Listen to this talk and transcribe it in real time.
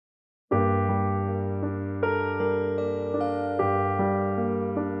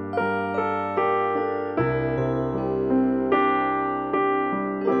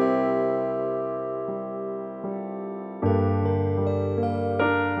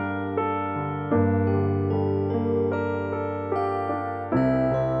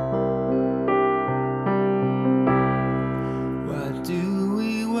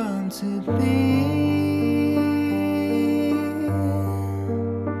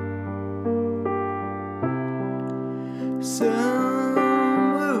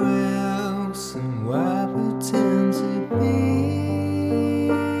somewhere else, and why pretend to be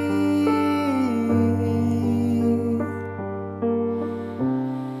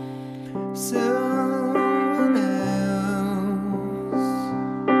someone else?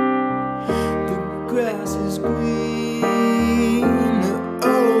 The grass is green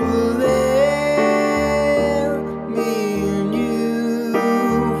over there. Me and you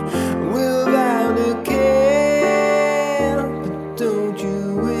will bound to care, but don't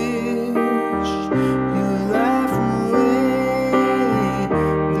you wish your life away?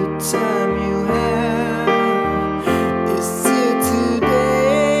 The time you have is here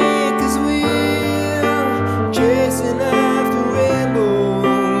today, 'cause we're chasing after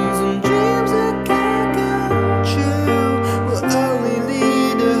rainbows and dreams that can't come true will only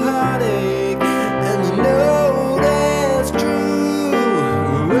lead to heartache, and you know that's true.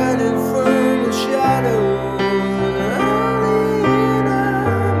 We're running from the shadows, only in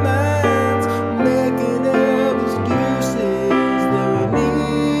our minds, making up excuses that we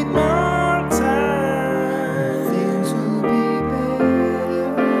need more time. Things will be better,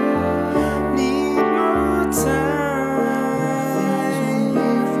 need more time. Things will be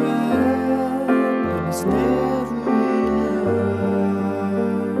right, but it's never enough.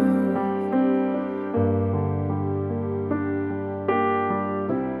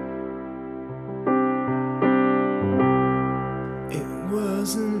 It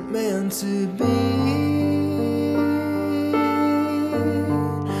wasn't meant to be.